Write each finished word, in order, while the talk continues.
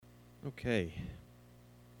Okay.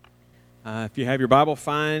 If you have your Bible,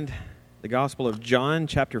 find the Gospel of John,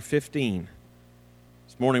 chapter 15.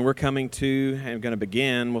 This morning we're coming to, and going to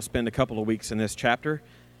begin, we'll spend a couple of weeks in this chapter,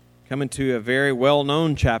 coming to a very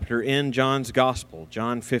well-known chapter in John's Gospel,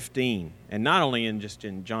 John 15. And not only in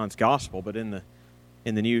John's Gospel, but in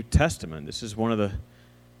the New Testament. This is one of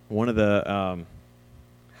the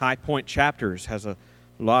high point chapters, has a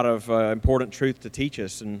lot of important truth to teach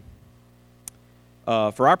us. And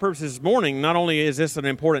for our purposes this morning, not only is this an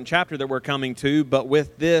important chapter that we're coming to, but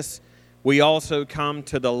with this, we also come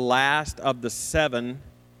to the last of the 7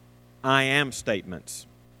 I am statements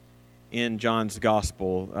in John's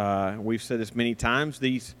Gospel. We've said this many times.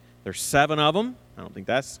 There's 7 of them. I don't think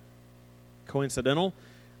that's coincidental.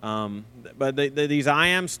 But these I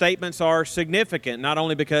am statements are significant, not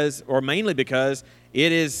only because, or mainly because,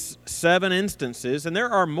 it is 7 instances, and there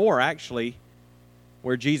are more actually,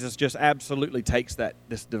 where Jesus just absolutely takes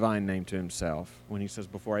this divine name to himself when he says,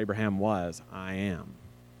 before Abraham was, I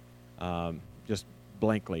am. Just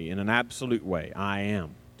blankly, in an absolute way, I am.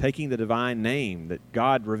 Taking the divine name that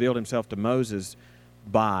God revealed himself to Moses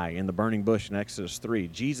by in the burning bush in Exodus 3.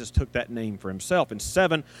 Jesus took that name for himself. And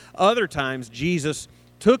 7 other times, Jesus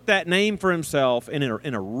took that name for himself in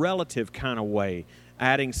a relative kind of way,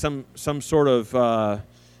 adding some sort of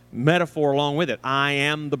metaphor along with it. I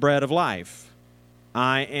am the bread of life.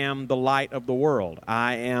 I am the light of the world.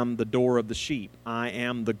 I am the door of the sheep. I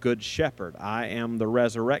am the good shepherd. I am the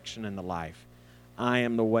resurrection and the life. I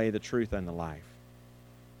am the way, the truth, and the life.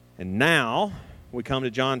 And now we come to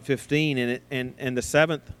John 15, and the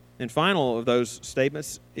 7th and final of those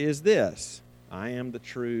statements is this: I am the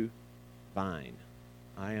true vine.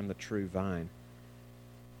 I am the true vine.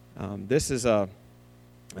 This is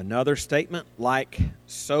another statement like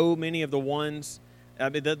so many of the ones. I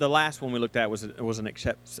mean, the last one we looked at was an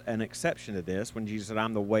exception to this, when Jesus said,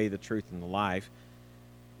 I'm the way, the truth, and the life.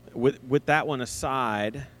 With that one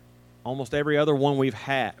aside, almost every other one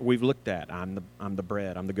we've looked at, I'm the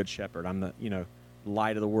bread, I'm the good shepherd, I'm the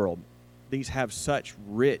light of the world. These have such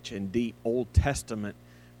rich and deep Old Testament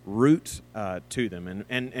roots to them,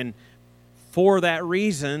 and for that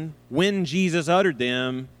reason, when Jesus uttered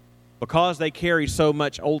them, because they carry so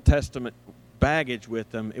much Old Testament baggage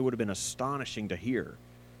with them, it would have been astonishing to hear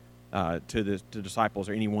to disciples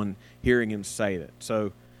or anyone hearing him say that.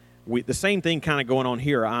 So the same thing kind of going on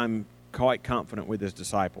here, I'm quite confident with his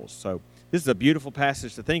disciples. So this is a beautiful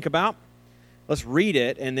passage to think about. Let's read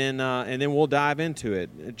it, and then we'll dive into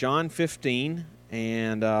it. John 15,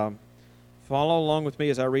 and follow along with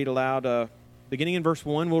me as I read aloud. Beginning in verse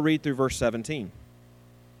 1, we'll read through verse 17.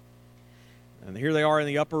 And here they are in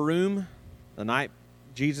the upper room, the night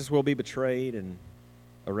Jesus will be betrayed and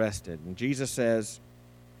arrested. And Jesus says,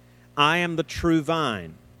 I am the true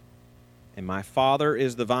vine, and my Father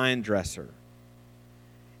is the vine dresser.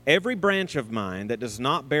 Every branch of mine that does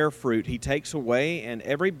not bear fruit, he takes away, and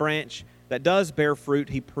every branch that does bear fruit,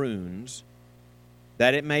 he prunes,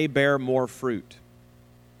 that it may bear more fruit.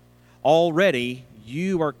 Already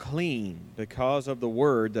you are clean because of the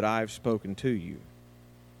word that I have spoken to you.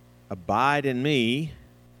 Abide in me,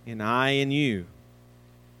 and I in you.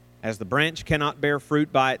 As the branch cannot bear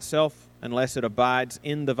fruit by itself unless it abides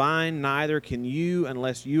in the vine, neither can you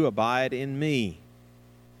unless you abide in me.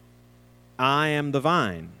 I am the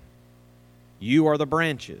vine. You are the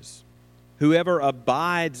branches. Whoever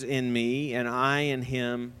abides in me and I in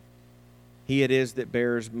him, he it is that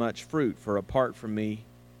bears much fruit. For apart from me,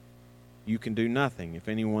 you can do nothing. If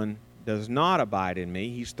anyone does not abide in me,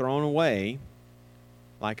 he's thrown away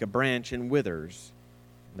like a branch and withers.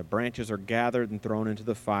 The branches are gathered and thrown into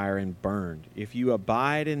the fire and burned. If you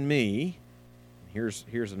abide in me, here's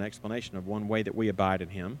an explanation of one way that we abide in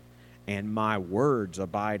him, and my words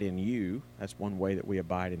abide in you. That's one way that we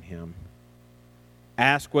abide in him.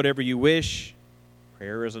 Ask whatever you wish.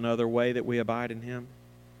 Prayer is another way that we abide in him.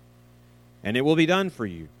 And it will be done for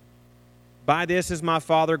you. By this is my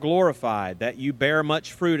Father glorified, that you bear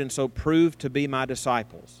much fruit and so prove to be my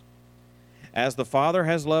disciples. As the Father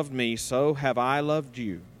has loved me, so have I loved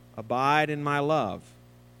you. Abide in my love.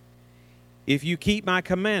 If you keep my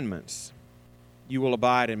commandments, you will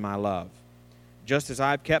abide in my love, just as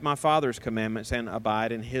I have kept my Father's commandments and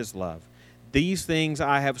abide in his love. These things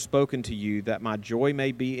I have spoken to you, that my joy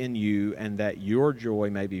may be in you, and that your joy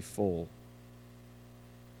may be full.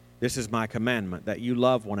 This is my commandment, that you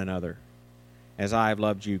love one another, as I have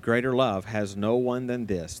loved you. Greater love has no one than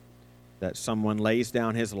this, that someone lays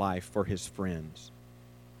down his life for his friends.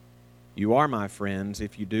 You are my friends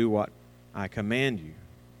if you do what I command you.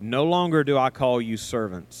 No longer do I call you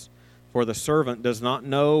servants, for the servant does not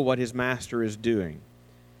know what his master is doing.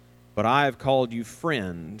 But I have called you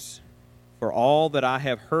friends, For all that I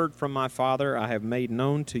have heard from my Father, I have made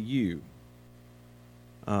known to you.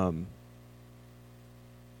 And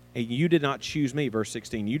you did not choose me, verse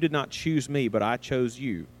 16. You did not choose me, but I chose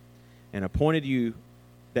you, and appointed you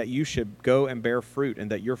that you should go and bear fruit, and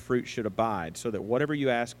that your fruit should abide, so that whatever you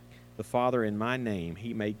ask the Father in my name,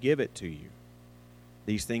 he may give it to you.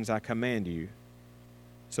 These things I command you,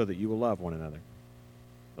 so that you will love one another.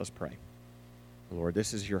 Let's pray. Lord,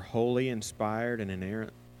 this is your holy, inspired, and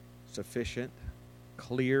inerrant, sufficient,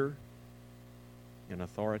 clear, and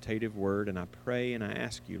authoritative word, and I pray and I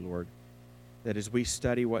ask you, Lord, that as we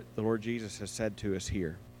study what the Lord Jesus has said to us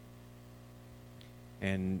here,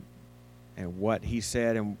 and what he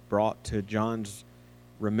said and brought to John's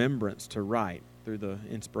remembrance to write through the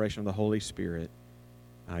inspiration of the Holy Spirit,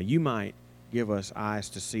 you might give us eyes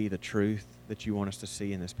to see the truth that you want us to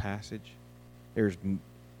see in this passage. There's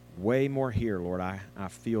way more here, Lord. I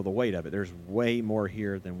feel the weight of it. There's way more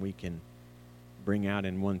here than we can bring out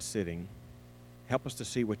in one sitting. Help us to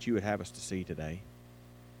see what you would have us to see today.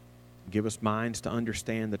 Give us minds to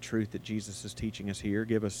understand the truth that Jesus is teaching us here.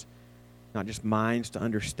 Give us not just minds to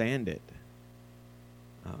understand it.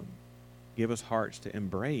 Give us hearts to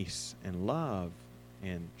embrace and love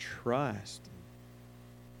and trust.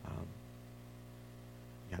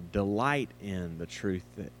 Delight in the truth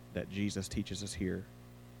that Jesus teaches us here.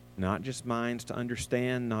 Not just minds to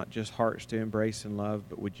understand, not just hearts to embrace and love,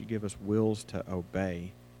 but would you give us wills to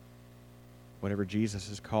obey whatever Jesus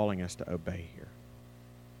is calling us to obey here.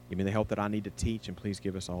 Give me the help that I need to teach, and please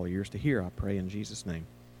give us all ears to hear. I pray in Jesus' name.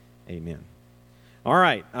 Amen. All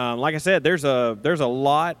right. Like I said, there's a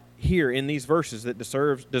lot here in these verses that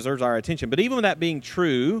deserves our attention. But even with that being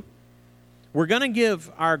true, we're going to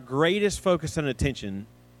give our greatest focus and attention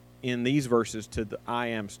in these verses to the I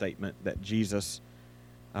am statement that Jesus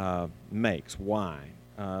makes. Why?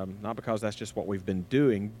 Not because that's just what we've been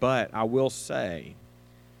doing, but I will say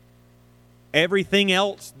everything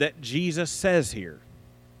else that Jesus says here,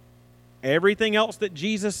 everything else that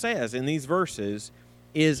Jesus says in these verses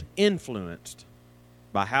is influenced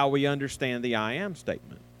by how we understand the I am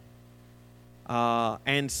statement.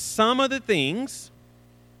 And some of the things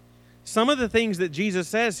that Jesus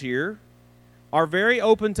says here are very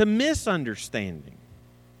open to misunderstanding.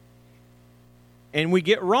 And we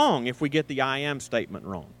get wrong if we get the I am statement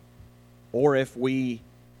wrong, or if we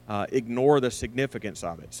ignore the significance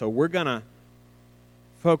of it. So we're going to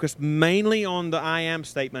focus mainly on the I am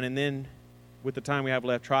statement, and then with the time we have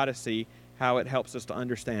left, try to see how it helps us to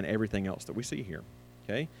understand everything else that we see here.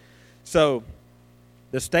 Okay? So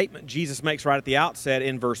the statement Jesus makes right at the outset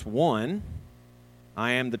in verse 1,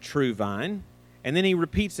 I am the true vine, and then he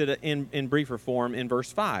repeats it in briefer form in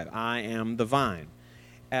verse 5, I am the vine.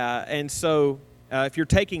 And so if you're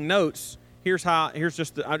taking notes, I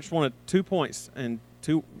just wanted 2 points and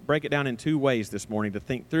break it down in 2 ways this morning to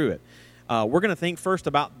think through it. We're going to think first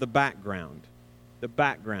about the background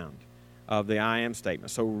of the I am statement.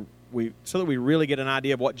 So that we really get an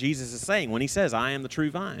idea of what Jesus is saying when he says, I am the true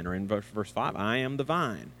vine, or in verse 5, I am the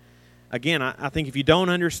vine. Again, I think if you don't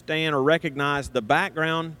understand or recognize the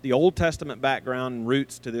background, the Old Testament background and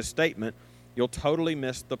roots to this statement, you'll totally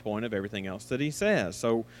miss the point of everything else that he says.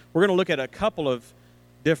 So we're going to look at a couple of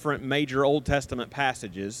different major Old Testament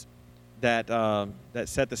passages that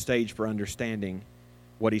set the stage for understanding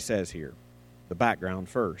what he says here. The background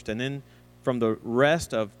first. And then from the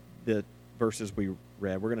rest of the verses we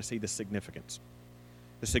read, we're going to see the significance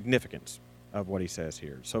of what he says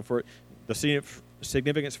here. So for the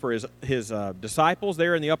significance for his disciples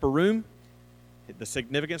there in the upper room, the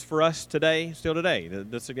significance for us today, still today,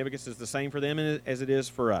 the significance is the same for them as it is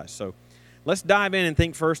for us. So let's dive in and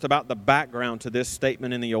think first about the background to this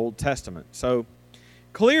statement in the Old Testament. So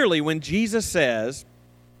clearly when Jesus says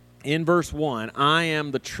in verse 1, I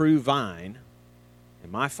am the true vine,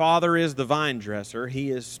 and my Father is the vine dresser,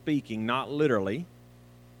 he is speaking not literally,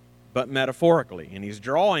 but metaphorically. And he's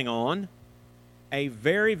drawing on a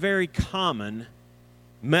very, very common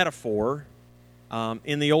metaphor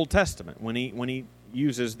in the Old Testament when he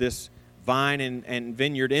uses this vine and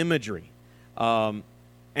vineyard imagery. And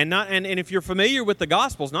if you're familiar with the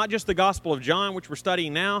Gospels, not just the Gospel of John, which we're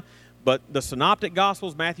studying now, but the Synoptic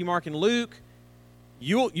Gospels, Matthew, Mark, and Luke,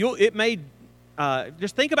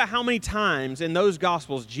 just think about how many times in those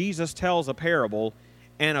Gospels Jesus tells a parable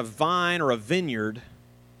and a vine or a vineyard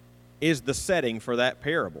is the setting for that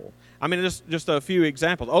parable. I mean, just a few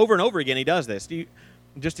examples. Over and over again he does this.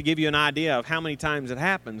 Just to give you an idea of how many times it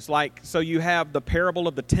happens. So you have the parable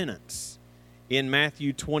of the tenants in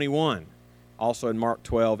Matthew 21, also in Mark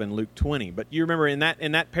 12 and Luke 20. But you remember in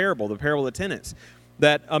that parable, the parable of the tenants,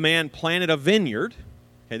 that a man planted a vineyard,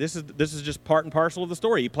 Okay, this is just part and parcel of the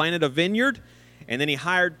story. He planted a vineyard, and then he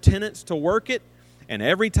hired tenants to work it. And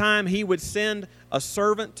every time he would send a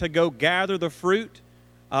servant to go gather the fruit,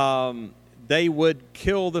 they would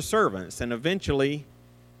kill the servants. And eventually,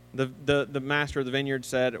 the master of the vineyard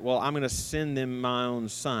said, well, I'm going to send them my own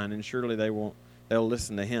son, and surely they'll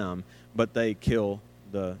listen to him. But they kill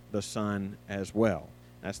the son as well.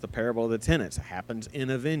 That's the parable of the tenants. It happens in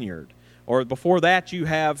a vineyard. Or before that, you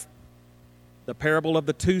have the parable of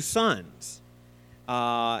the two sons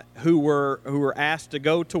who were asked to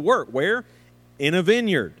go to work. Where? In a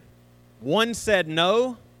vineyard. One said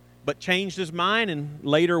no, but changed his mind and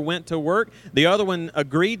later went to work. The other one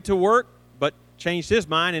agreed to work, but changed his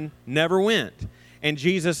mind and never went. And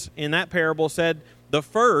Jesus, in that parable, said the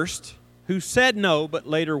first, who said no but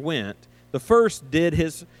later went, the first did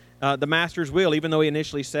the master's will, even though he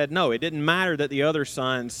initially said no. It didn't matter that the other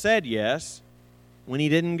son said yes when he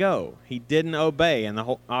didn't go. He didn't obey, and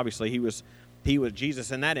obviously he was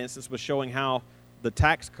Jesus in that instance was showing how the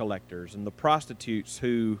tax collectors and the prostitutes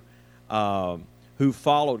who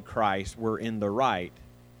followed Christ were in the right,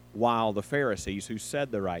 while the Pharisees who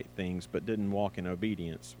said the right things but didn't walk in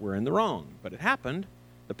obedience were in the wrong. But it happened,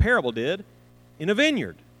 the parable did, in a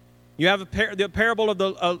vineyard. You have the parable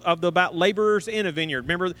about laborers in a vineyard.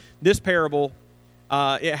 Remember this parable?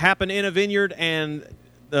 It happened in a vineyard, and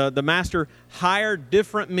the master hired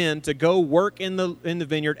different men to go work in the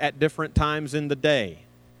vineyard at different times in the day.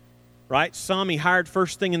 Right? Some he hired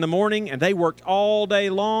first thing in the morning, and they worked all day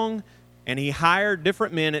long. And he hired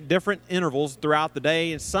different men at different intervals throughout the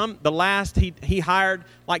day. And the last he hired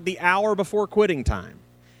like the hour before quitting time.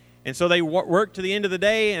 And so they worked to the end of the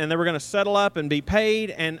day, and they were going to settle up and be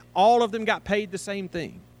paid, and all of them got paid the same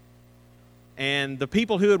thing. And the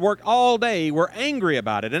people who had worked all day were angry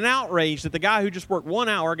about it and outraged that the guy who just worked 1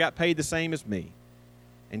 hour got paid the same as me.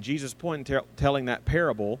 And Jesus' point in telling that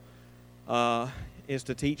parable is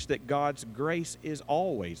to teach that God's grace is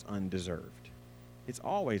always undeserved. It's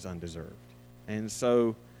always undeserved. And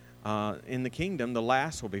so in the kingdom, the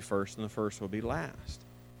last will be first and the first will be last.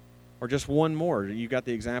 Or just one more. You got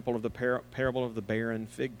the example of the parable of the barren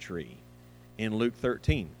fig tree in Luke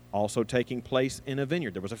 13, also taking place in a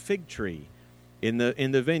vineyard. There was a fig tree in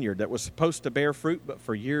the vineyard that was supposed to bear fruit, but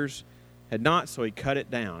for years had not, so he cut it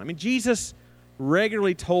down. I mean, Jesus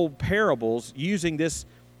regularly told parables using this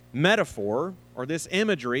metaphor or this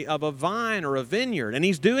imagery of a vine or a vineyard, and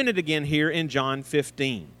he's doing it again here in John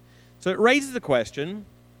 15. So it raises the question,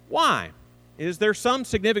 why? Is there some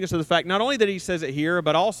significance to the fact not only that he says it here,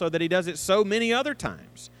 but also that he does it so many other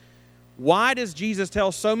times? Why does Jesus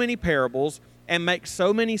tell so many parables and make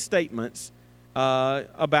so many statements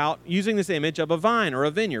about using this image of a vine or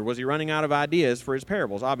a vineyard? Was he running out of ideas for his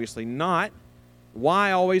parables? Obviously not.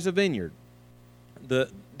 Why always a vineyard?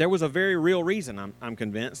 There was a very real reason, I'm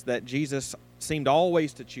convinced, that Jesus seemed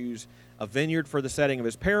always to choose a vineyard for the setting of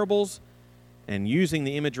his parables and using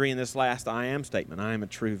the imagery in this last I am statement, I am a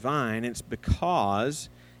true vine. It's because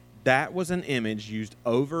that was an image used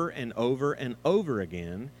over and over and over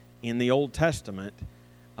again in the Old Testament,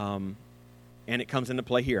 and it comes into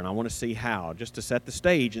play here. And I want to see how, just to set the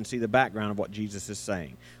stage and see the background of what Jesus is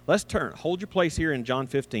saying. Let's hold your place here in John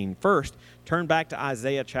 15. First, turn back to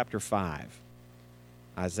Isaiah chapter 5.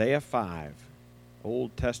 Isaiah 5,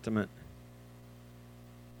 Old Testament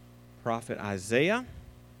prophet Isaiah,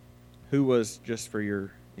 who was, just for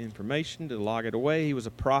your information, to log it away, he was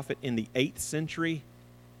a prophet in the 8th century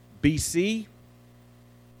BC.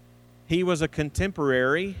 He was a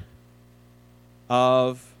contemporary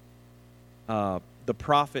of the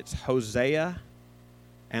prophets Hosea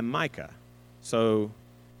and Micah. So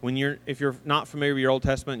if you're not familiar with your Old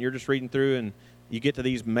Testament, you're just reading through and you get to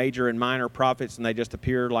these major and minor prophets and they just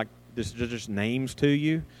appear like just names to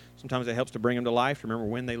you. Sometimes it helps to bring them to life, to remember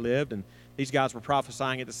when they lived. And these guys were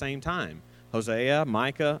prophesying at the same time. Hosea,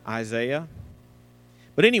 Micah, Isaiah.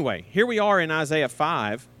 But anyway, here we are in Isaiah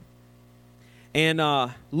 5.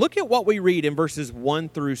 And look at what we read in verses 1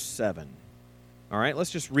 through 7. All right,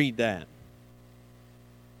 let's just read that.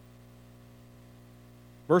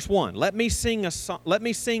 Verse 1, let me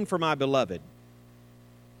sing for my beloved,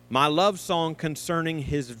 my love song concerning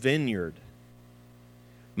his vineyard.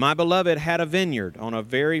 My beloved had a vineyard on a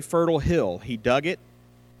very fertile hill. He dug it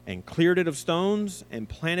and cleared it of stones and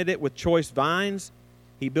planted it with choice vines.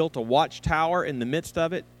 He built a watchtower in the midst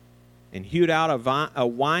of it and hewed out a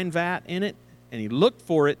wine vat in it, and he looked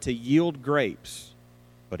for it to yield grapes,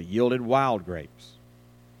 but it yielded wild grapes.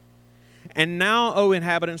 And now, O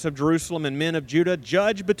inhabitants of Jerusalem and men of Judah,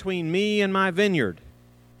 judge between me and my vineyard.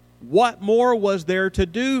 What more was there to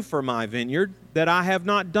do for my vineyard that I have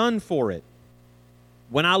not done for it?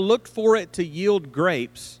 When I looked for it to yield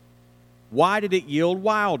grapes, why did it yield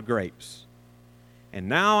wild grapes? And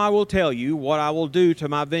now I will tell you what I will do to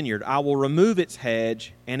my vineyard. I will remove its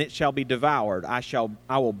hedge, and it shall be devoured. I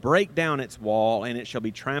will break down its wall, and it shall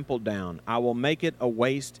be trampled down. I will make it a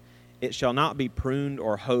waste. It shall not be pruned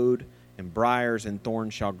or hoed, and briars and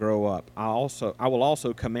thorns shall grow up. I will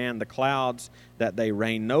also command the clouds that they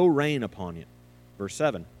rain no rain upon it. Verse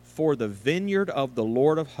 7, for the vineyard of the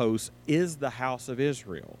Lord of hosts is the house of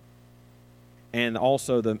Israel, and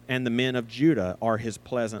also the men of Judah are his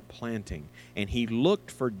pleasant planting. And he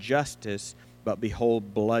looked for justice, but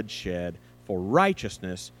behold bloodshed, for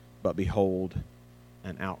righteousness, but behold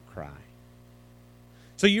an outcry.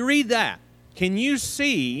 So you read that. Can you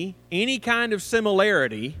see any kind of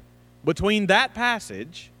similarity between that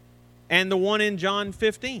passage and the one in John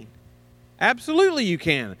 15? Absolutely you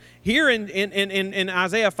can. Here in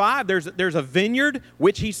Isaiah 5, there's a vineyard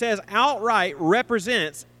which he says outright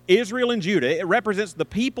represents Israel and Judah. It represents the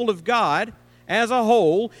people of God as a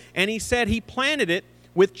whole, and he said he planted it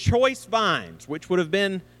with choice vines, which would have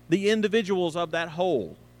been the individuals of that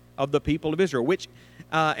whole, of the people of Israel. What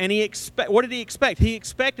did he expect? He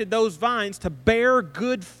expected those vines to bear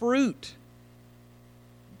good fruit.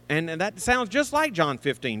 And that sounds just like John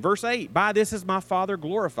 15, verse 8. By this is my Father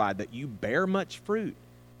glorified, that you bear much fruit,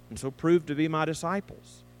 and so prove to be my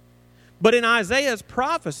disciples. But in Isaiah's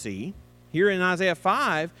prophecy, here in Isaiah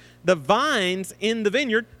 5, the vines in the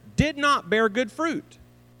vineyard did not bear good fruit.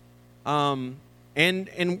 And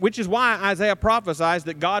which is why Isaiah prophesies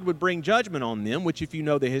that God would bring judgment on them, which if you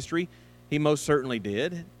know the history, he most certainly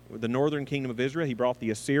did. The northern kingdom of Israel, he brought the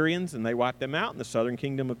Assyrians and they wiped them out. In the southern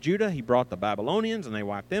kingdom of Judah, he brought the Babylonians and they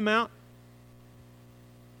wiped them out.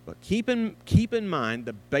 But keep in mind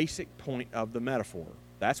the basic point of the metaphor.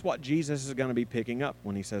 That's what Jesus is going to be picking up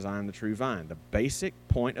when he says, I am the true vine. The basic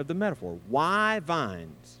point of the metaphor. Why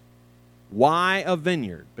vines? Why a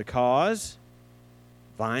vineyard? Because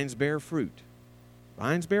vines bear fruit.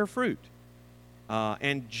 Vines bear fruit.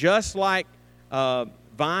 And just like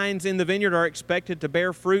vines in the vineyard are expected to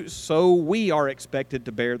bear fruit, so we are expected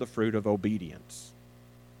to bear the fruit of obedience.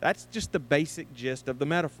 That's just the basic gist of the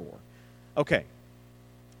metaphor. Okay,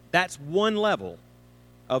 that's one level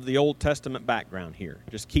of the Old Testament background here.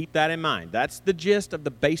 Just keep that in mind. That's the gist of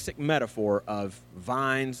the basic metaphor of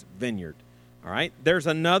vines, vineyard. All right, there's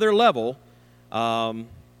another level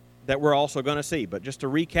that we're also going to see. But just to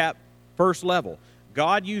recap, first level,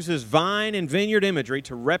 God uses vine and vineyard imagery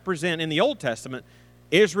to represent, in the Old Testament,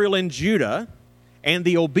 Israel and Judah and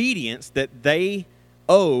the obedience that they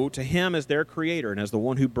owe to him as their creator and as the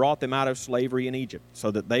one who brought them out of slavery in Egypt,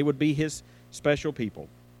 so that they would be his special people.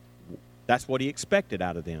 That's what he expected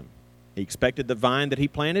out of them. He expected the vine that he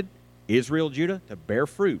planted, Israel, Judah, to bear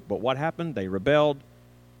fruit. But what happened? They rebelled.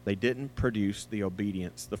 They didn't produce the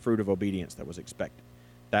obedience, the fruit of obedience that was expected.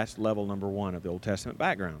 That's level number one of the Old Testament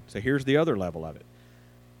background. So here's the other level of it.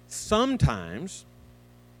 Sometimes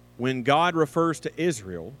when God refers to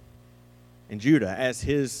Israel and Judah as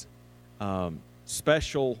his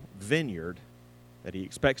special vineyard that he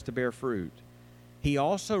expects to bear fruit, he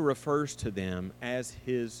also refers to them as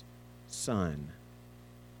his son.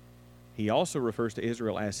 He also refers to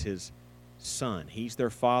Israel as his son. He's their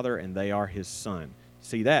father and they are his son.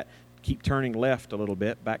 See that? Keep turning left a little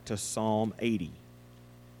bit back to Psalm 80.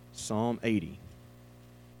 Psalm 80.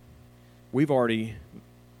 We've already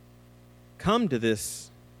come to this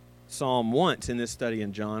psalm once in this study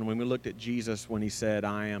in John when we looked at Jesus when he said,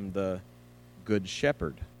 I am the good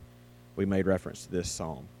shepherd. We made reference to this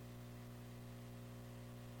psalm.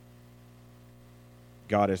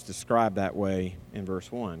 God is described that way in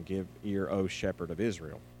verse 1. Give ear, O shepherd of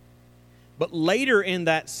Israel. But later in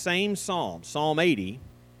that same psalm, Psalm 80,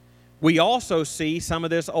 we also see some of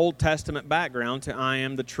this Old Testament background to I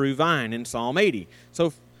am the true vine in Psalm 80.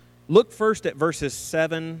 So look first at verses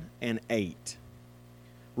 7 and 8.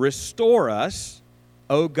 Restore us,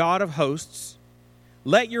 O God of hosts.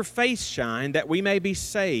 Let your face shine that we may be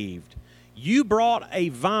saved. You brought a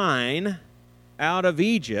vine out of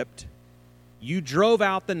Egypt. You drove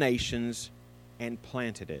out the nations and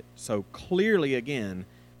planted it. So clearly, again,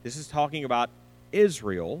 this is talking about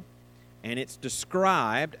Israel, and it's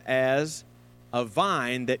described as a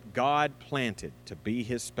vine that God planted to be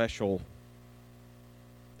his special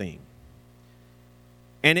thing.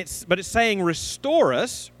 But it's saying, restore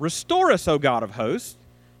us, O God of hosts,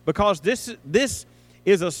 because this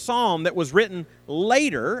is a psalm that was written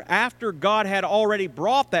later after God had already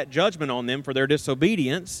brought that judgment on them for their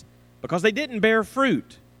disobedience because they didn't bear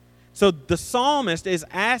fruit. So the psalmist is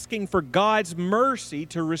asking for God's mercy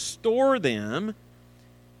to restore them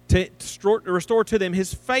to restore to them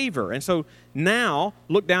his favor. And so now,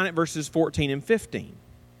 look down at verses 14 and 15.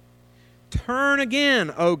 Turn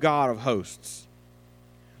again, O God of hosts.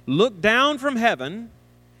 Look down from heaven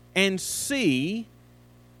and see,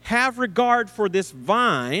 have regard for this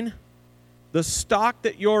vine, the stock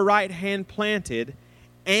that your right hand planted,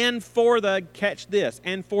 and for the, catch this,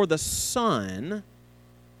 and for the son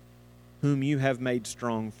whom you have made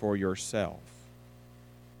strong for yourself.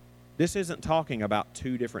 This isn't talking about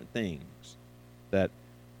two different things, that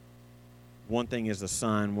one thing is the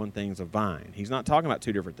son, one thing is a vine. He's not talking about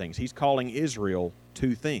two different things. He's calling Israel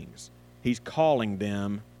two things. He's calling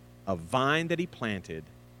them a vine that he planted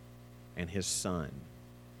and his son.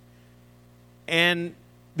 And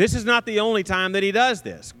this is not the only time that he does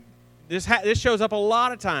this. This shows up a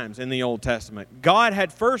lot of times in the Old Testament. God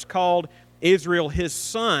had first called Israel his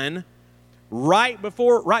son right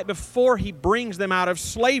before he brings them out of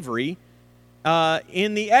slavery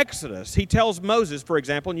in the Exodus. He tells Moses, for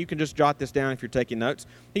example, and you can just jot this down if you're taking notes.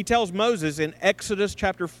 He tells Moses in Exodus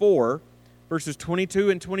chapter 4, verses 22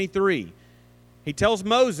 and 23. He tells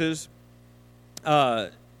Moses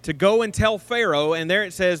to go and tell Pharaoh, and there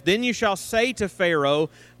it says, "Then you shall say to Pharaoh,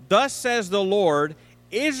 thus says the Lord,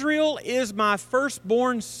 Israel is my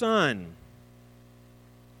firstborn son.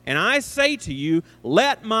 And I say to you,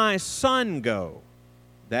 let my son go,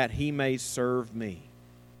 that he may serve me."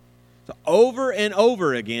 So over and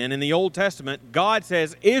over again in the Old Testament, God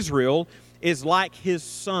says Israel is like his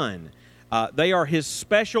son. They are his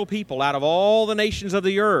special people out of all the nations of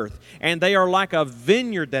the earth. And they are like a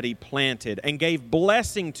vineyard that he planted and gave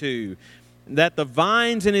blessing to, that the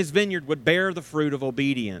vines in his vineyard would bear the fruit of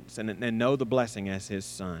obedience and know the blessing as his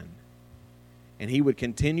son. And he would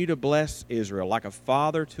continue to bless Israel like a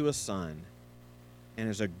father to a son and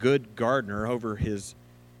as a good gardener over his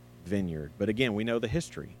vineyard. But again, we know the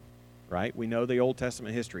history, right? We know the Old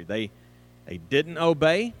Testament history. They didn't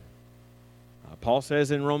obey. Paul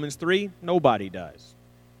says in Romans 3, nobody does.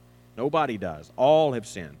 Nobody does. All have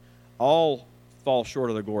sinned. All fall short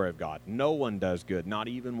of the glory of God. No one does good, not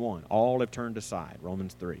even one. All have turned aside,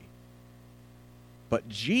 Romans 3. But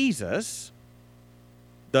Jesus,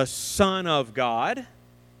 the Son of God,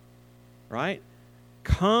 right,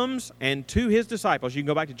 comes and to his disciples, you can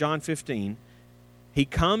go back to John 15, he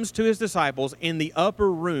comes to his disciples in the upper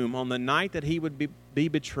room on the night that he would be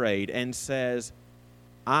betrayed and says,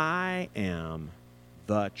 I am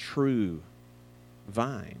the true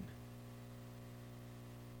vine,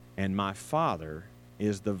 and my Father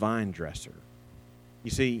is the vine dresser.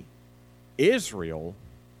 You see, Israel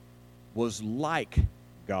was like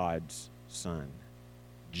God's son.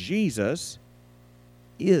 Jesus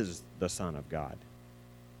is the Son of God.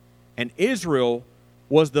 And Israel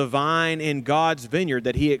was the vine in God's vineyard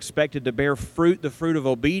that he expected to bear fruit, the fruit of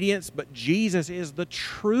obedience, but Jesus is the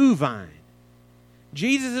true vine.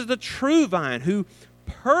 Jesus is the true vine who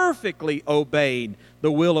perfectly obeyed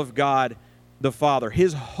the will of God the Father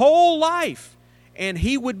his whole life. And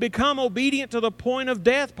he would become obedient to the point of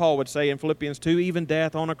death, Paul would say in Philippians 2, even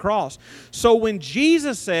death on a cross. So when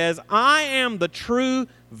Jesus says, I am the true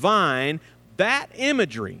vine, that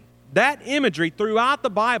imagery throughout the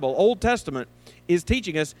Bible, Old Testament, is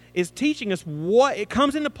teaching us what it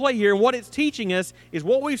comes into play here. And what it's teaching us is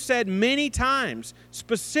what we've said many times,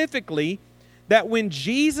 specifically that when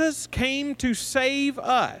Jesus came to save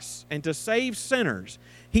us and to save sinners,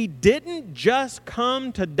 he didn't just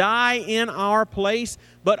come to die in our place,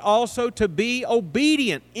 but also to be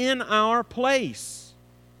obedient in our place,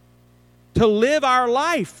 to live our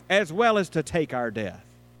life as well as to take our death.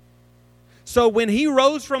 So when he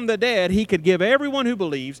rose from the dead, he could give everyone who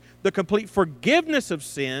believes the complete forgiveness of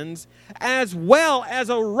sins as well as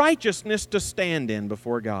a righteousness to stand in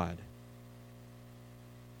before God.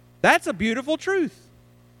 That's a beautiful truth.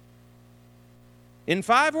 In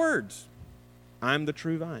 5 words, I'm the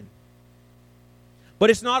true vine.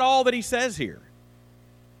 But it's not all that he says here.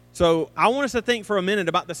 So I want us to think for a minute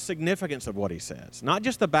about the significance of what he says. Not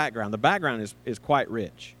just the background. The background is quite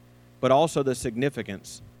rich, but also the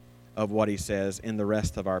significance of what he says in the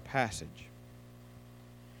rest of our passage.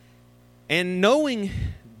 And knowing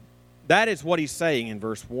that is what he's saying in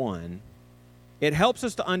verse 1, it helps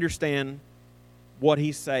us to understand what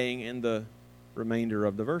he's saying in the remainder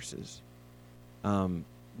of the verses.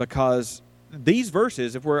 Because these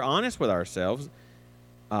verses, if we're honest with ourselves,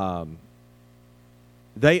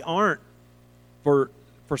 they aren't, for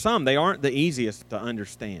some, they aren't the easiest to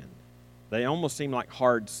understand. They almost seem like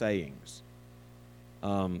hard sayings.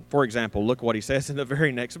 For example, look what he says in the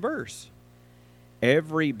very next verse.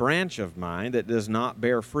 Every branch of mine that does not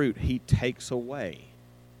bear fruit, he takes away.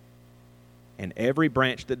 And every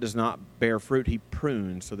branch that does not bear fruit, he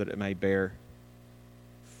prunes so that it may bear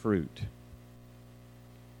fruit.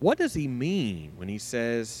 What does he mean when he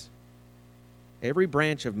says, every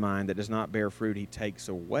branch of mine that does not bear fruit, he takes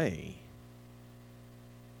away?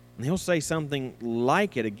 And he'll say something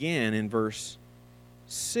like it again in verse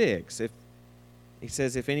 6. He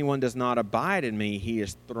says, if anyone does not abide in me, he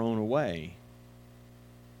is thrown away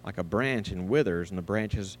like a branch and withers, and the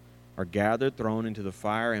branches are gathered, thrown into the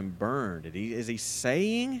fire, and burned. Is he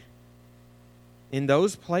saying in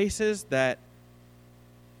those places that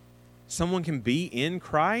someone can be in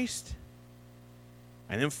Christ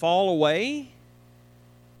and then fall away?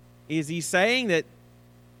 Is he saying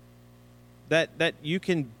that you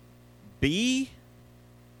can be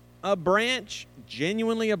a branch,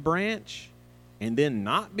 genuinely a branch, and then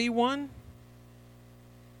not be one?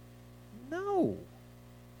 No.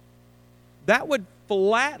 That would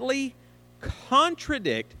flatly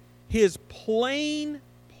contradict his plain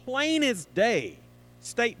as day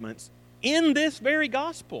statements in this very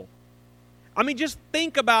gospel. I mean, just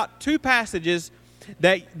think about two passages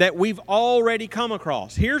that we've already come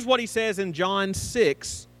across. Here's what he says in John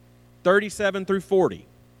 6, 37 through 40.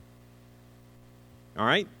 All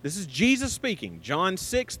right? This is Jesus speaking. John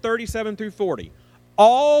 6, 37 through 40.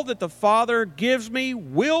 All that the Father gives me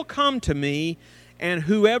will come to me, and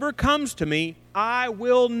whoever comes to me, I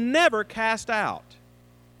will never cast out.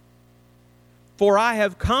 For I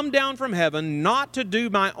have come down from heaven not to do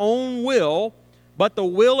my own will, but the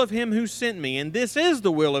will of him who sent me. And this is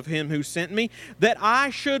the will of him who sent me, that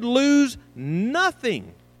I should lose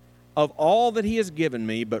nothing of all that he has given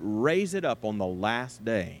me, but raise it up on the last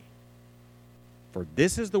day. For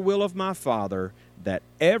this is the will of my Father, that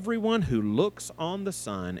everyone who looks on the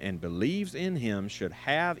Son and believes in him should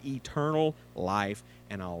have eternal life,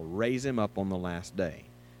 and I'll raise him up on the last day.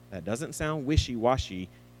 That doesn't sound wishy-washy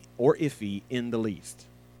or iffy in the least.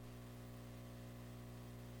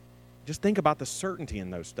 Just think about the certainty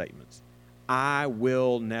in those statements. I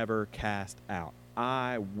will never cast out.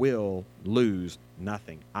 I will lose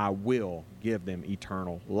nothing. I will give them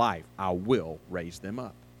eternal life. I will raise them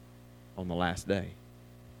up on the last day.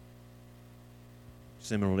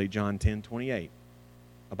 Similarly, John 10:28,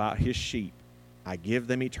 about his sheep. I give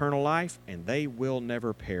them eternal life, and they will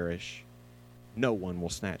never perish. No one will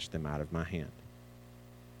snatch them out of my hand.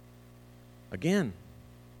 Again,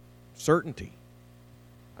 certainty.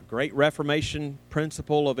 A great Reformation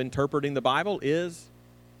principle of interpreting the Bible is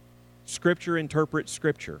Scripture interprets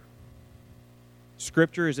Scripture.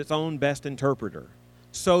 Scripture is its own best interpreter.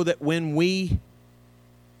 So that when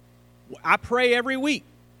I pray every week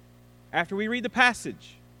after we read the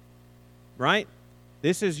passage, right?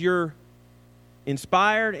 This is your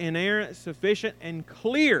inspired, inerrant, sufficient, and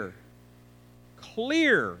clear,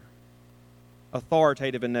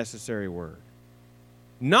 authoritative and necessary word.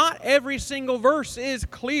 Not every single verse is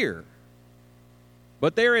clear,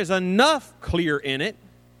 but there is enough clear in it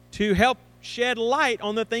to help shed light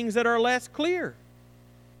on the things that are less clear.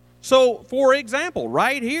 So, for example,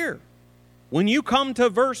 right here, when you come to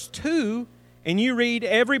verse 2 and you read,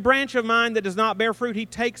 every branch of mine that does not bear fruit, he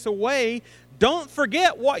takes away, don't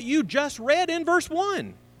forget what you just read in verse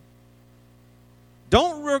 1.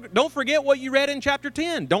 Don't forget what you read in chapter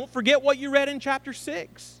 10. Don't forget what you read in chapter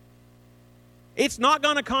 6. It's not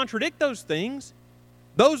going to contradict those things.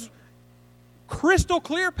 Those crystal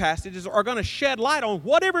clear passages are going to shed light on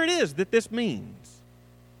whatever it is that this means.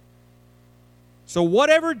 So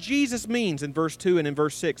whatever Jesus means in verse 2 and in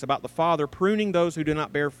verse 6 about the Father pruning those who do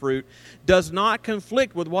not bear fruit does not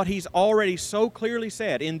conflict with what he's already so clearly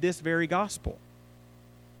said in this very gospel.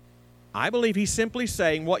 I believe he's simply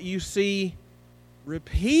saying what you see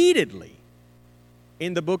repeatedly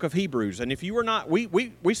in the book of Hebrews. And if you were not,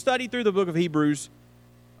 we studied through the book of Hebrews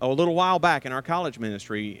a little while back in our college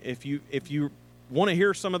ministry. If you want to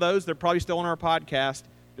hear some of those, they're probably still on our podcast.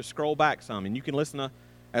 Just scroll back some and you can listen to,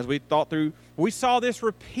 as we thought through. We saw this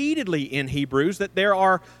repeatedly in Hebrews, that there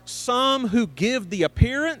are some who give the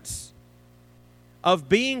appearance of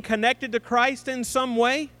being connected to Christ in some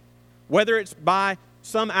way, whether it's by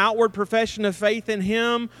some outward profession of faith in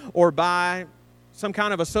him or by some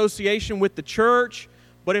kind of association with the church.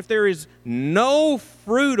 But if there is no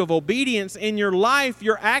fruit of obedience in your life,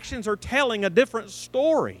 your actions are telling a different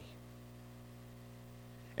story.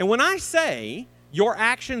 And when I say your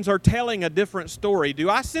actions are telling a different story, do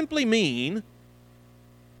I simply mean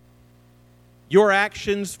your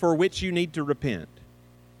actions for which you need to repent?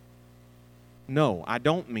 No, I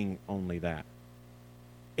don't mean only that.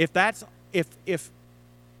 If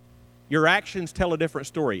your actions tell a different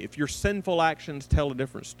story, if your sinful actions tell a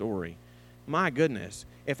different story, my goodness,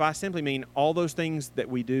 if I simply mean all those things that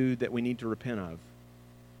we do that we need to repent of,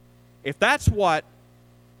 if that's what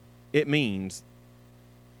it means,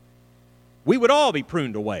 we would all be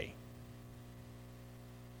pruned away.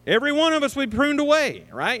 Every one of us would be pruned away,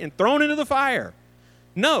 right? And thrown into the fire.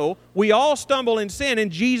 No, we all stumble in sin,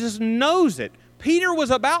 and Jesus knows it. Peter was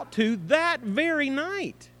about to that very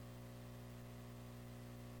night.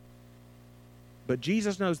 But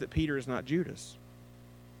Jesus knows that Peter is not Judas.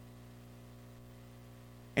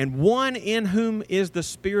 And one in whom is the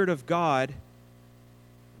Spirit of God,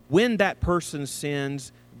 when that person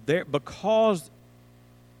sins, because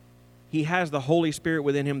he has the Holy Spirit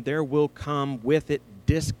within him, there will come with it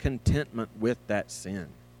discontentment with that sin.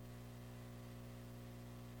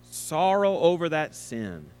 Sorrow over that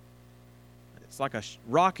sin. It's like a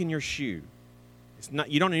rock in your shoe.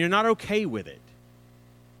 You're not okay with it,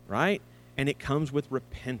 right? And it comes with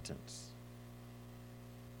repentance.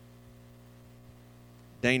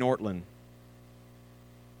 Dane Ortland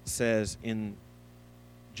says in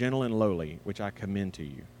Gentle and Lowly, which I commend to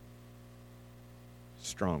you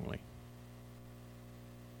strongly,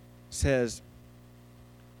 says,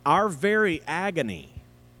 our very agony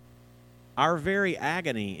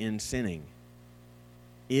in sinning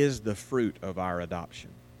is the fruit of our adoption.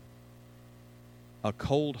 A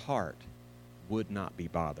cold heart would not be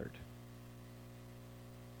bothered.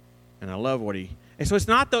 And I love what and so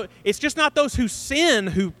it's just not those who sin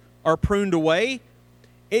who are pruned away.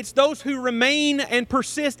 It's those who remain and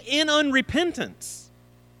persist in unrepentance.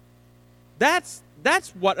 That's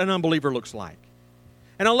what an unbeliever looks like.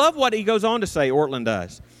 And I love what he goes on to say, Ortland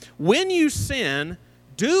does. When you sin,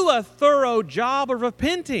 do a thorough job of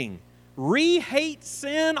repenting. Re-hate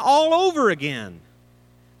sin all over again.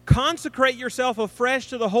 Consecrate yourself afresh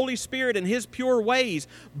to the Holy Spirit and His pure ways,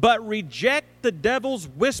 but reject the devil's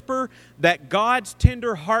whisper that God's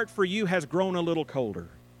tender heart for you has grown a little colder,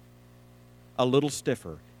 a little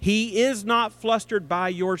stiffer. He is not flustered by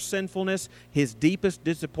your sinfulness. His deepest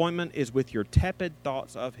disappointment is with your tepid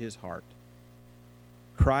thoughts of His heart.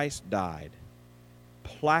 Christ died,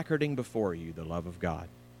 placarding before you the love of God.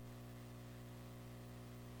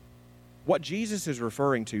 What Jesus is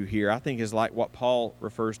referring to here, I think, is like what Paul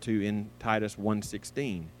refers to in Titus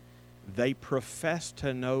 1:16. They profess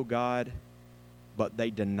to know God, but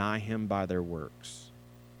they deny Him by their works.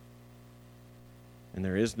 And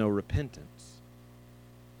there is no repentance.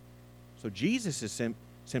 So Jesus is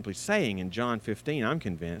simply saying in John 15, I'm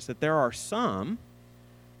convinced, that there are some,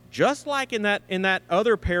 just like in that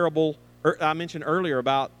other parable I mentioned earlier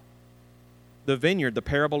about the vineyard, the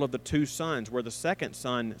parable of the two sons, where the second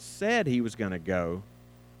son said he was going to go,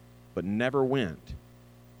 but never went.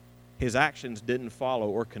 His actions didn't follow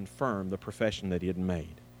or confirm the profession that he had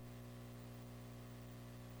made.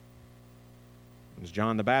 As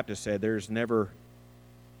John the Baptist said, there's never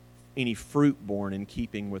any fruit born in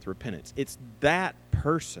keeping with repentance. It's that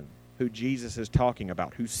person who Jesus is talking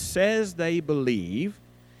about, who says they believe,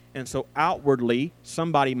 and so outwardly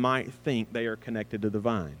somebody might think they are connected to the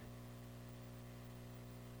vine,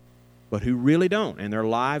 but who really don't, and their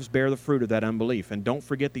lives bear the fruit of that unbelief. And don't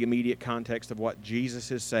forget the immediate context of what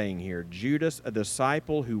Jesus is saying here. Judas, a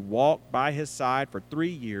disciple who walked by his side for 3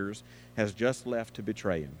 years, has just left to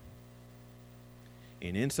betray him.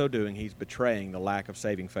 And in so doing, he's betraying the lack of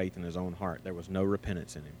saving faith in his own heart. There was no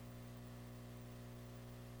repentance in him.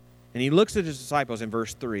 And he looks at his disciples in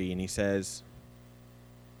verse 3, and he says,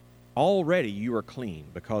 already you are clean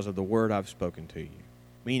because of the word I've spoken to you.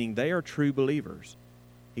 Meaning they are true believers.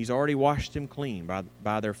 He's already washed them clean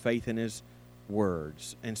by their faith in His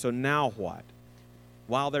words. And so now what?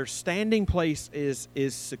 While their standing place is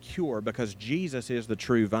secure because Jesus is the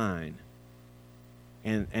true vine,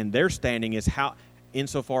 and their standing is how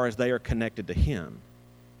insofar as they are connected to Him.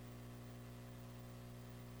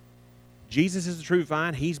 Jesus is the true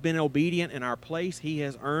vine. He's been obedient in our place. He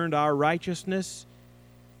has earned our righteousness.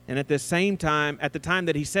 And at the same time, at the time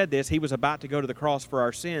that He said this, He was about to go to the cross for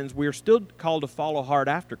our sins. We are still called to follow hard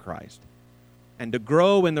after Christ and to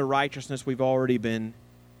grow in the righteousness we've already been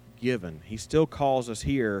given. He still calls us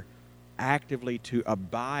here actively to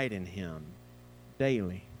abide in Him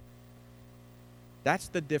daily. That's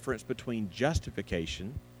the difference between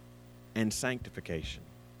justification and sanctification,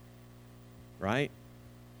 right?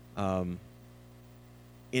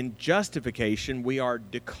 In justification, we are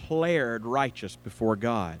declared righteous before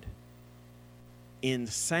God. In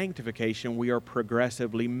sanctification, we are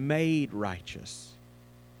progressively made righteous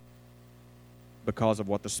because of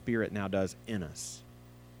what the Spirit now does in us.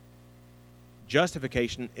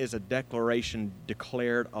 Justification is a declaration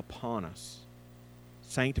declared upon us.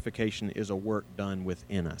 Sanctification is a work done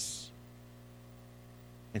within us.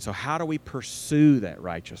 And so how do we pursue that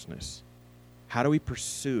righteousness? How do we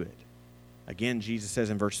pursue it? Again, Jesus says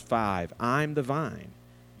in verse 5, I'm the vine,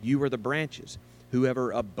 you are the branches.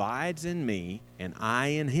 Whoever abides in me and I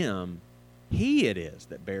in him, he it is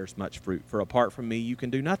that bears much fruit. For apart from me, you can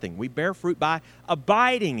do nothing. We bear fruit by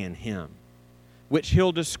abiding in him, which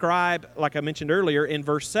he'll describe, like I mentioned earlier, in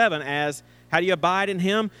verse 7 as, how do you abide in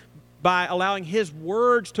him? By allowing his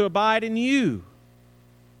words to abide in you.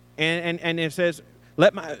 And it says,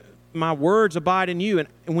 let my words abide in you. And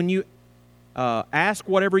when you ask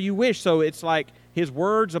whatever you wish, so it's like his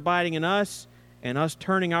words abiding in us and us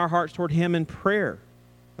turning our hearts toward him in prayer.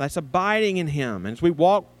 That's abiding in him. And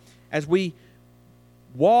as we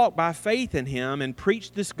walk by faith in him and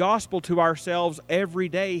preach this gospel to ourselves every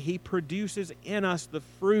day, he produces in us the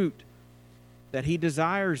fruit that he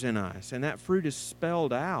desires in us. And that fruit is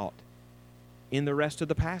spelled out in the rest of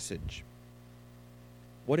the passage.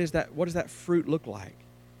 What does that fruit look like?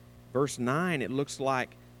 Verse 9, it looks like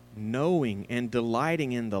knowing and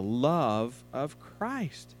delighting in the love of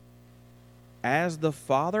Christ. As the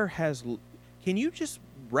Father has... Can you just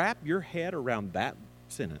wrap your head around that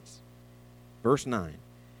sentence? Verse 9.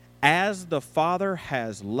 As the Father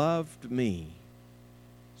has loved me,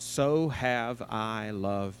 so have I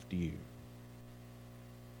loved you.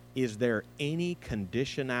 Is there any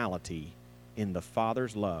conditionality in the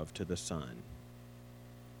Father's love to the Son?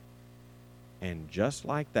 And just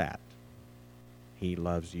like that, he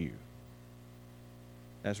loves you.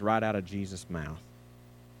 That's right out of Jesus' mouth.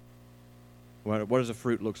 What does the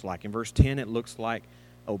fruit look like? In verse 10, it looks like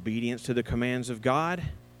obedience to the commands of God.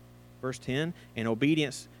 Verse 10, and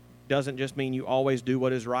obedience doesn't just mean you always do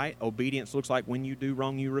what is right. Obedience looks like when you do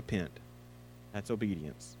wrong, you repent. That's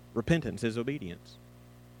obedience. Repentance is obedience.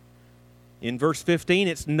 In verse 15,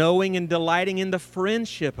 it's knowing and delighting in the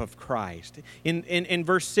friendship of Christ. In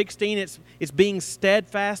verse 16, it's being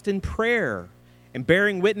steadfast in prayer and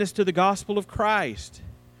bearing witness to the gospel of Christ.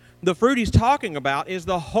 The fruit he's talking about is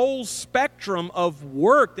the whole spectrum of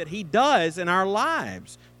work that he does in our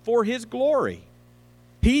lives for his glory.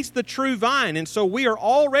 He's the true vine, and so we are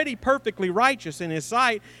already perfectly righteous in his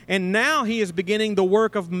sight, and now he is beginning the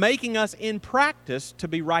work of making us in practice to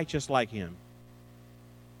be righteous like him.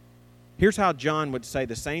 Here's how John would say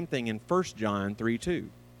the same thing in 1 John 3:2.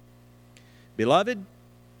 Beloved,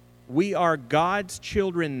 we are God's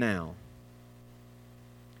children now.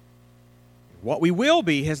 What we will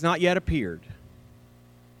be has not yet appeared,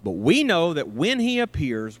 but we know that when he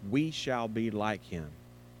appears, we shall be like him,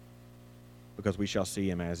 because we shall see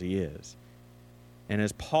him as he is. And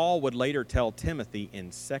as Paul would later tell Timothy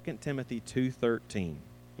in 2 Timothy 2:13,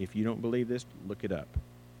 if you don't believe this, look it up.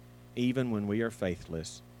 Even when we are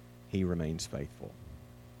faithless, he remains faithful.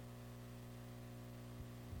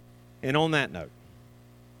 And on that note,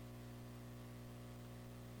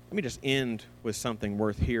 let me just end with something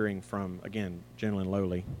worth hearing from, again, gentle and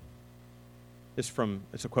lowly. It's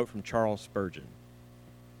a quote from Charles Spurgeon.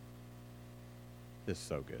 This is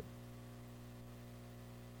so good.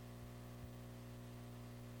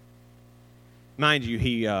 Mind you,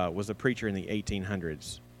 he was a preacher in the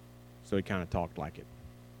 1800s, so he kind of talked like it.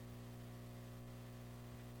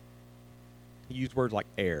 He used words like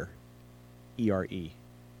ere, E-R-E,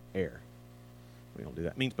 ere. We don't do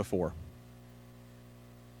that. It means before.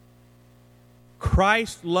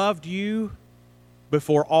 Christ loved you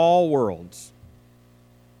before all worlds.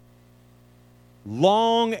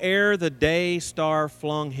 Long ere the day star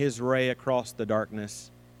flung his ray across the darkness,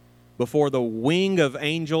 before the wing of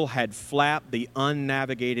angel had flapped the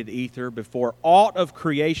unnavigated ether, before aught of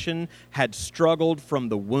creation had struggled from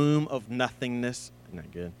the womb of nothingness. Isn't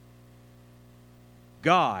that good?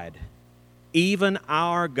 God, even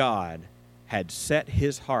our God, had set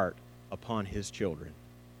his heart upon his children.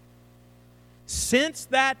 Since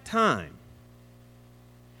that time,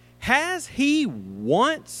 has he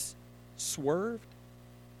once swerved?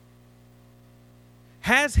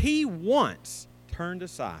 Has he once turned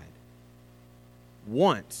aside?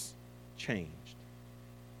 Once changed?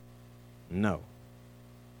 No.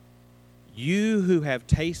 You who have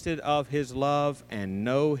tasted of his love and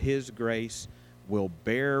know his grace will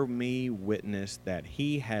bear me witness that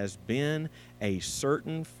he has been a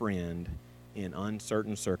certain friend in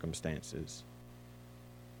uncertain circumstances.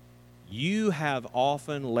 You have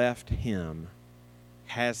often left him.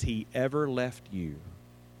 Has he ever left you?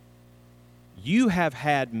 You have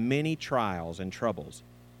had many trials and troubles.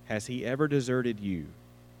 Has he ever deserted you?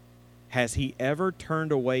 Has he ever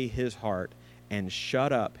turned away his heart and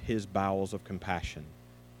shut up his bowels of compassion?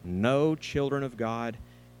 No, children of God,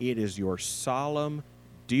 it is your solemn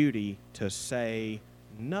duty to say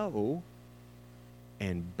no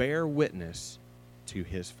and bear witness to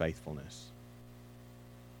his faithfulness.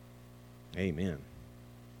 Amen.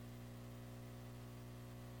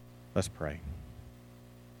 Let's pray.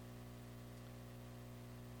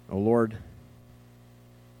 Oh Lord,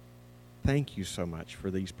 thank you so much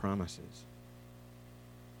for these promises.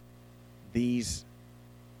 The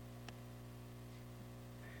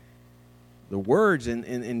words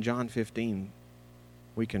in John 15,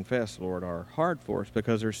 we confess, Lord, are hard for us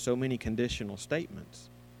because there's so many conditional statements.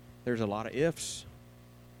 There's a lot of ifs.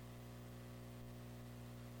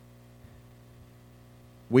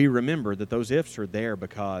 We remember that those ifs are there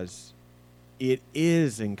because it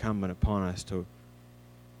is incumbent upon us to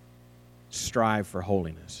strive for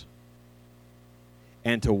holiness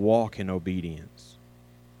and to walk in obedience,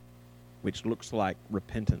 which looks like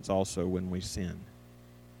repentance also when we sin.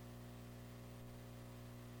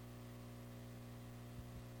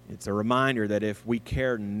 It's a reminder that if we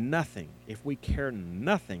care nothing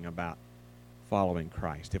about following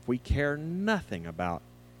Christ, if we care nothing about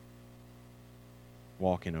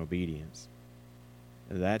walk in obedience,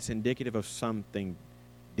 that's indicative of something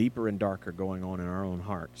deeper and darker going on in our own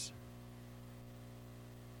hearts.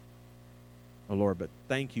 Oh Lord, but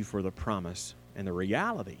thank you for the promise and the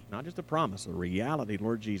reality, not just the promise, the reality,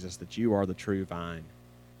 Lord Jesus, that you are the true vine.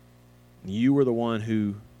 You were the one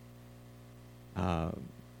who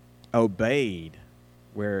obeyed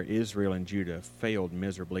where Israel and Judah failed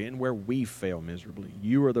miserably and where we fail miserably.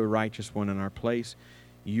 You are the righteous one in our place.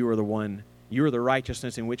 You are the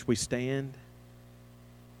righteousness in which we stand.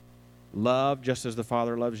 Love just as the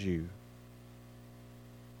Father loves you.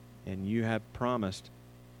 And you have promised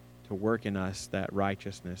to work in us that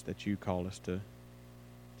righteousness that you call us to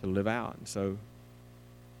live out. And so,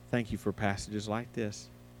 thank you for passages like this.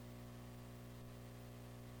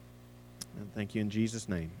 And thank you in Jesus'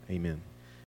 name. Amen.